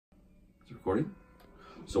Recording?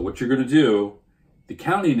 So what you're going to do, the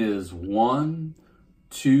counting is 1,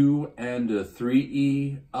 2, and a 3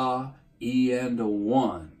 E, E and a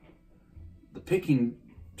 1. The picking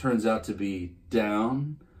turns out to be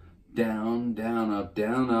down, down, down, up,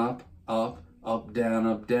 down, up, up, up, down,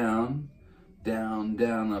 up, down, down,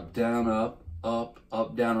 down, up, down, up,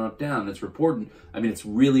 up, down, up, down. It's important. I mean, it's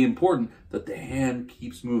really important that the hand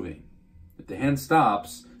keeps moving. If the hand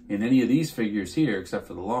stops in any of these figures here, except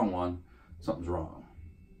for the long one, something's wrong.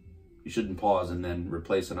 You shouldn't pause and then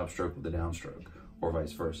replace an upstroke with a downstroke, or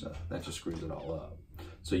vice versa. That just screws it all up.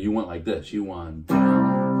 So you went like this. You went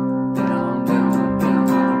down, down, down, up, down,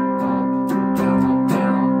 up, down, up,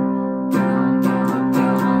 down, down, down, up,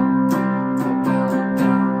 down, up, down, up,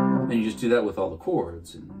 down. And you just do that with all the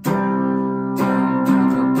chords. And down, down,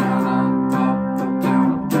 up, down, up, up,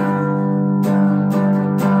 down, up, down, down, down, up,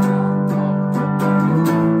 down, up,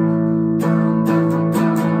 up, down, down,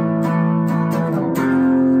 down, up,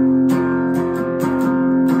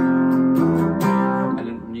 down. And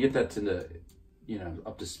then when you get that to the, you know,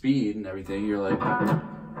 up to speed and everything, you're like,